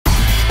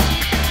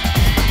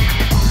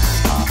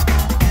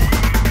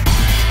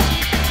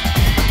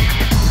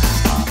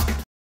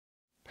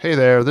Hey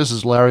there, this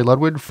is Larry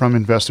Ludwig from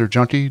Investor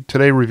Junkie,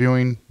 today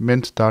reviewing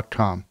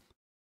Mint.com.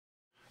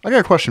 I got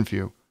a question for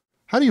you.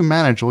 How do you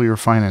manage all your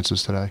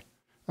finances today?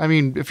 I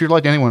mean, if you're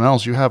like anyone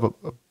else, you have a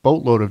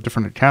boatload of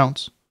different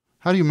accounts.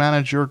 How do you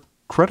manage your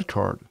credit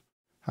card?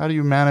 How do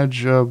you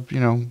manage,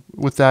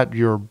 with that,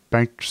 your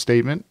bank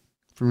statement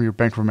from your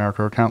Bank of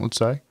America account, let's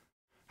say?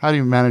 How do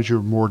you manage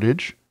your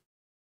mortgage?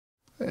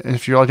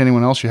 If you're like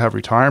anyone else, you have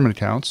retirement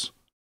accounts.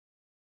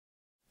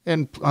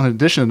 And in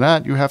addition to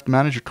that, you have to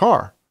manage your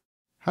car.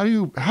 How do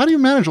you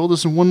manage all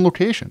this in one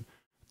location?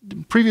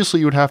 Previously,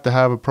 you would have to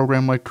have a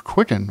program like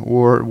Quicken,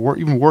 or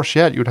even worse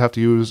yet, you would have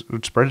to use a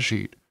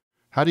spreadsheet.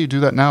 How do you do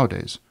that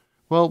nowadays?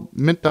 Well,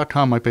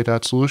 Mint.com might be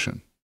that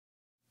solution.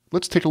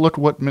 Let's take a look at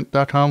what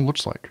Mint.com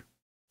looks like.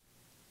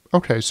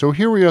 Okay, so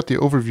here we are at the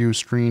overview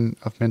screen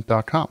of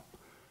Mint.com.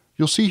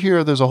 You'll see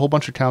here there's a whole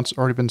bunch of accounts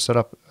already been set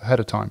up ahead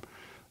of time.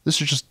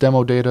 This is just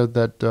demo data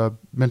that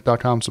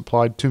Mint.com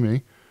supplied to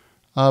me.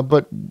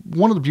 But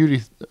one of the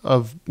beauties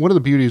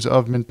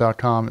of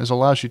Mint.com is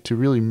allows you to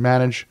really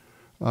manage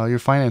your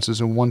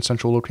finances in one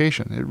central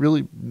location. It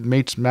really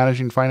makes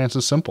managing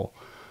finances simple.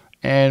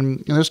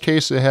 And in this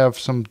case, they have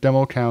some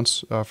demo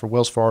accounts for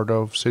Wells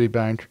Fargo,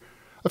 Citibank,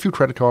 a few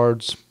credit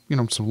cards,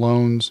 some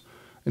loans,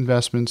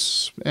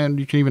 investments, and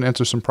you can even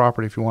enter some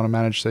property if you want to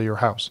manage, say, your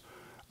house.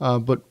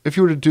 But if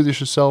you were to do this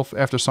yourself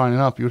after signing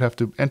up, you would have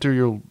to enter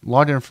your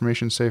login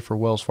information, say, for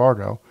Wells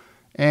Fargo.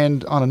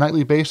 And on a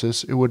nightly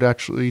basis, it would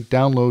actually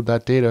download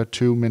that data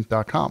to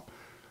Mint.com.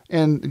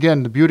 And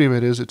again, the beauty of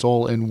it is it's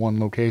all in one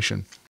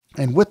location.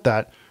 And with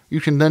that, you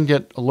can then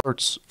get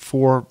alerts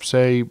for,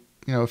 say,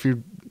 if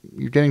you're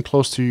getting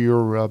close to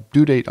your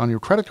due date on your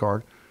credit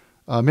card,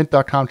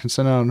 Mint.com can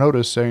send out a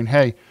notice saying,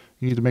 hey,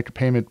 you need to make a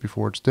payment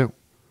before it's due.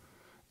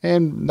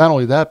 And not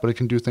only that, but it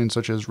can do things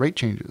such as rate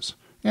changes.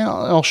 And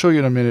I'll show you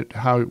in a minute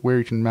where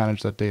you can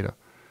manage that data.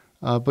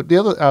 But the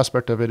other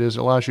aspect of it is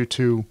it allows you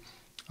to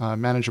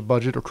manage a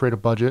budget or create a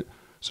budget.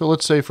 So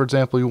let's say, for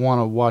example, you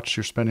want to watch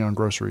your spending on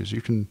groceries.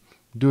 You can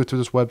do it through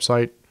this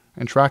website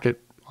and track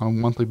it on a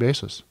monthly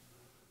basis.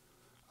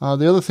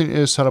 The other thing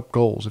is set up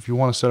goals. If you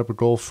want to set up a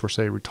goal for,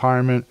 say,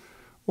 retirement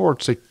or,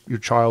 say, your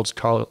child's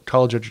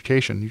college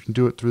education, you can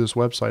do it through this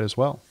website as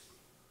well.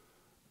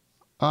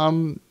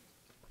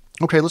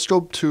 Okay, let's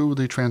go to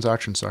the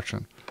transaction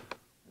section.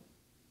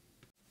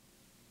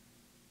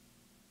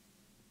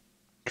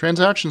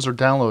 Transactions are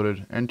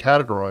downloaded and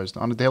categorized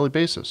on a daily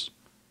basis.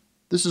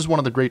 This is one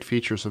of the great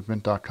features of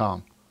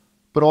Mint.com,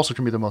 but also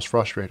can be the most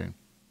frustrating.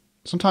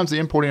 Sometimes the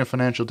importing of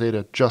financial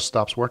data just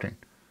stops working,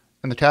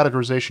 and the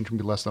categorization can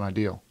be less than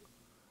ideal.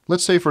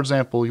 Let's say, for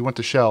example, you went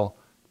to Shell,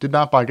 did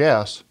not buy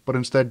gas, but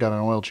instead got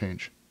an oil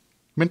change.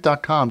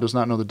 Mint.com does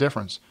not know the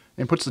difference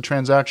and puts the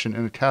transaction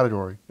in a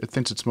category it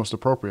thinks it's most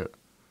appropriate.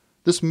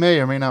 This may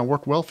or may not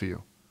work well for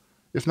you.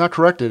 If not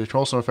corrected, it can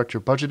also affect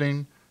your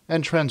budgeting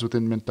and trends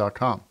within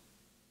Mint.com.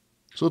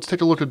 So let's take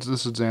a look at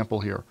this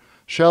example here.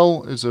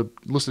 Shell is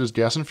listed as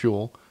gas and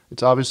fuel.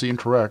 It's obviously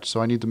incorrect, so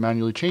I need to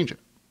manually change it.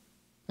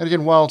 And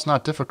again, while it's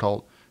not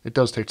difficult, it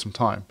does take some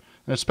time.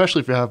 And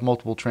especially if you have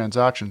multiple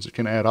transactions, it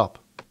can add up.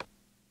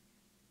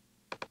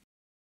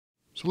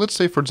 So let's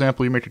say, for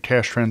example, you make a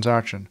cash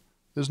transaction.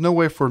 There's no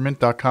way for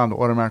Mint.com to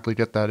automatically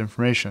get that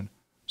information,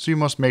 so you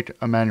must make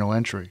a manual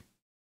entry.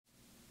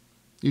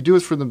 You do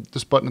it through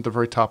this button at the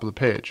very top of the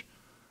page.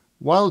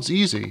 While it's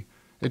easy,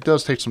 it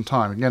does take some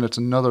time. Again, it's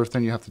another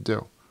thing you have to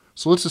do.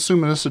 So let's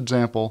assume in this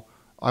example,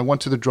 I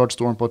went to the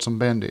drugstore and bought some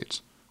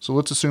Band-Aids. So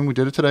let's assume we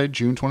did it today,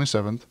 June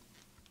 27th.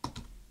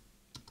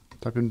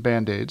 Type in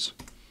Band-Aids.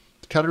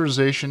 The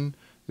categorization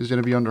is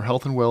going to be under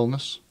health and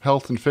wellness,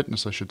 health and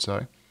fitness, I should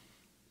say.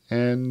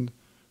 And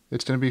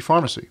it's going to be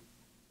pharmacy.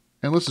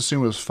 And let's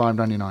assume it was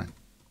 $5.99.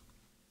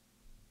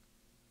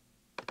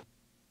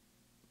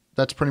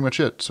 That's pretty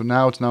much it. So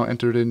now it's now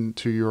entered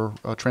into your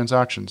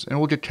transactions, and it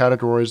will get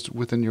categorized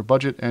within your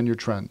budget and your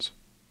trends.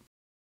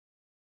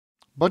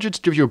 Budgets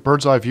give you a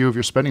bird's eye view of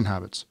your spending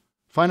habits.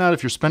 Find out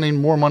if you're spending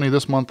more money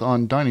this month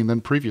on dining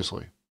than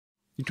previously.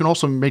 You can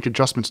also make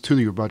adjustments to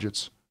your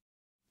budgets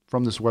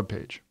from this web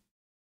page.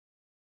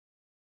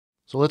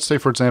 So let's say,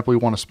 for example, you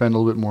want to spend a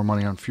little bit more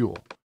money on fuel.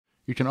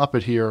 You can up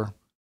it here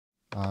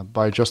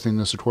by adjusting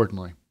this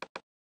accordingly.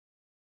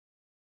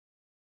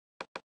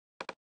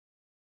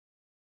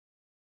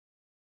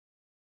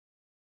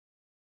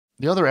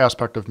 The other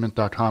aspect of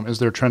Mint.com is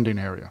their trending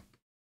area.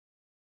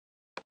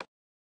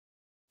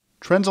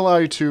 Trends allow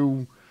you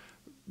to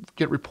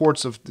get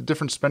reports of the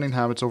different spending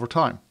habits over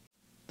time.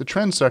 The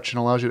trends section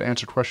allows you to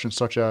answer questions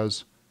such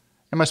as,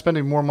 am I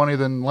spending more money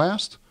than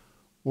last?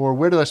 Or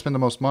where did I spend the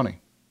most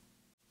money?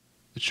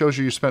 It shows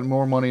you spent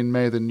more money in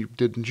May than you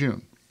did in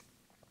June.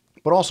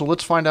 But also,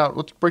 let's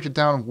break it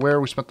down where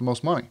we spent the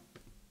most money.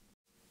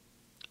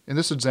 In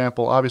this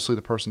example, obviously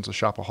the person's a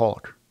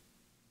shopaholic.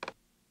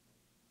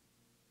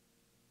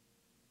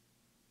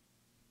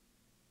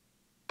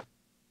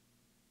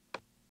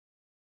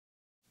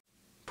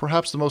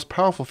 Perhaps the most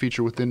powerful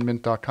feature within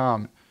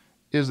Mint.com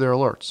is their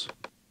alerts.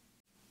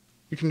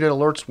 You can get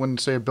alerts when,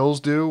 say, a bill's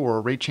due or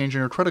a rate change on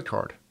your credit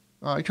card.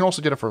 You can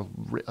also get it for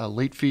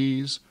late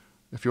fees,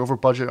 if you over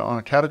budget on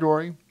a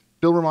category,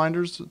 bill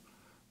reminders,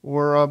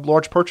 or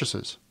large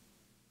purchases.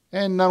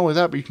 And not only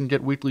that, but you can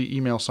get weekly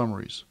email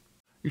summaries.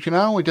 You can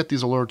not only get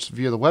these alerts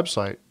via the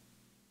website,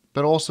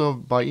 but also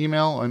by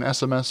email and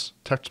SMS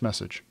text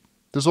message.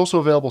 There's also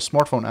available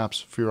smartphone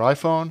apps for your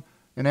iPhone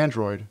and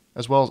Android,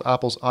 as well as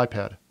Apple's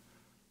iPad.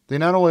 They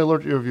not only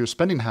alert you of your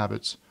spending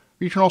habits,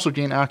 but you can also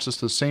gain access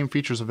to the same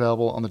features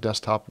available on the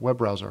desktop web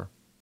browser.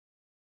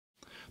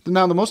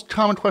 Now, the most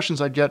common questions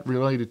I get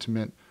related to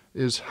Mint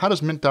is, how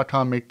does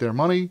Mint.com make their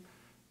money,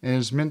 and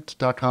is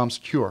Mint.com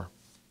secure?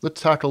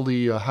 Let's tackle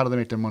the how do they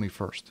make their money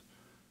first.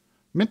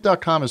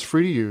 Mint.com is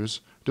free to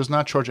use, does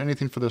not charge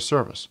anything for their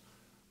service.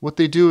 What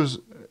they do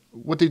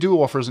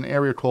offer is an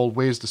area called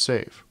Ways to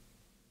Save,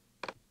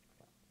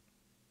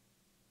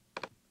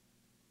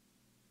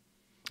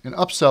 and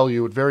upsell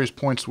you at various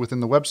points within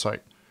the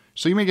website.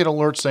 So you may get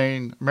alerts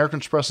saying American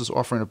Express is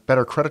offering a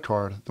better credit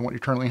card than what you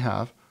currently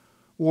have,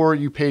 or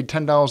you paid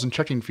 $10 in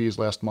checking fees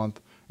last month,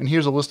 and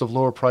here's a list of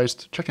lower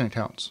priced checking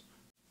accounts.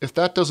 If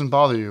that doesn't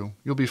bother you,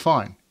 you'll be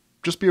fine.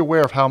 Just be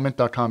aware of how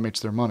Mint.com makes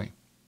their money.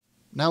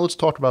 Now let's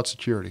talk about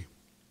security.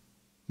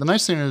 The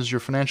nice thing is your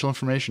financial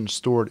information is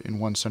stored in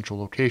one central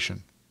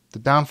location. The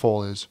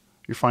downfall is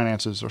your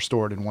finances are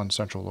stored in one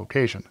central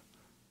location.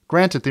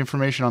 Granted, the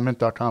information on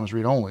Mint.com is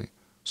read-only,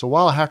 so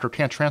while a hacker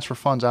can't transfer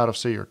funds out of,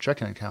 say, your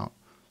checking account,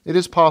 it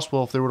is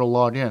possible if they were to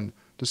log in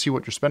to see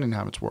what your spending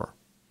habits were.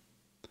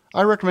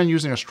 I recommend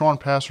using a strong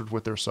password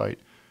with their site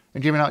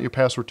and giving out your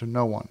password to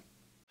no one.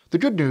 The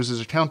good news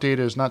is account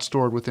data is not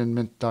stored within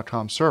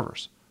Mint.com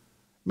servers.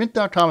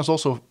 Mint.com is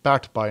also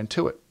backed by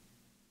Intuit.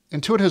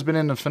 Intuit has been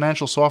in the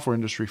financial software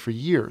industry for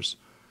years,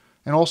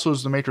 and also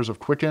is the makers of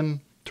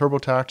Quicken,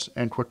 TurboTax,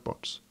 and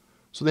QuickBooks.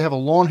 So they have a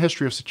long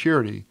history of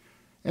security,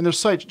 and their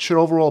site should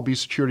overall be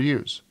secure to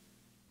use.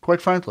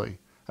 Quite frankly,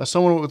 as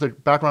someone with a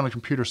background in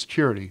computer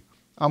security,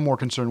 I'm more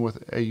concerned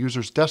with a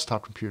user's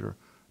desktop computer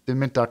than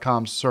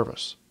Mint.com's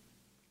service.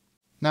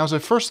 Now, as I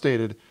first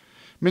stated,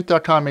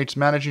 Mint.com makes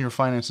managing your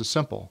finances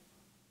simple,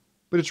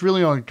 but it's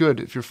really only good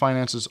if your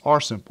finances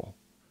are simple.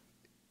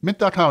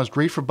 Mint.com is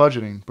great for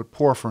budgeting, but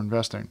poor for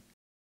investing.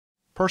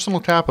 Personal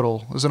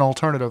Capital is an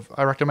alternative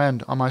I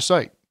recommend on my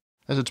site,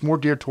 as it's more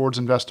geared towards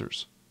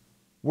investors.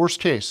 Worst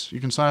case, you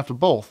can sign up to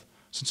both,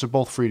 since they're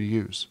both free to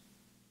use.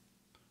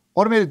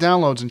 Automated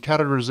downloads and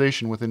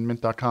categorization within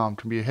Mint.com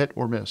can be a hit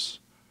or miss.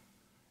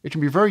 It can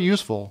be very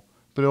useful,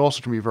 but it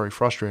also can be very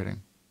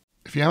frustrating.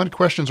 If you have any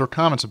questions or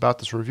comments about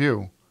this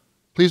review,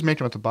 please make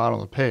them at the bottom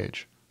of the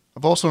page.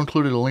 I've also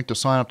included a link to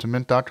sign up to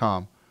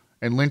Mint.com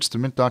and links to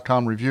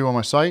Mint.com review on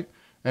my site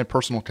and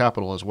Personal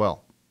Capital as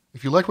well.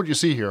 If you like what you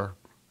see here,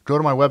 go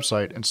to my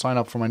website and sign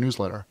up for my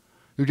newsletter.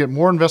 You'll get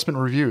more investment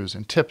reviews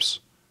and tips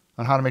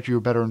on how to make you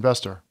a better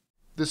investor.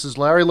 This is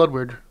Larry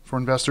Ludwig for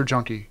Investor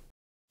Junkie.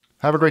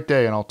 Have a great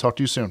day, and I'll talk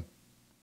to you soon.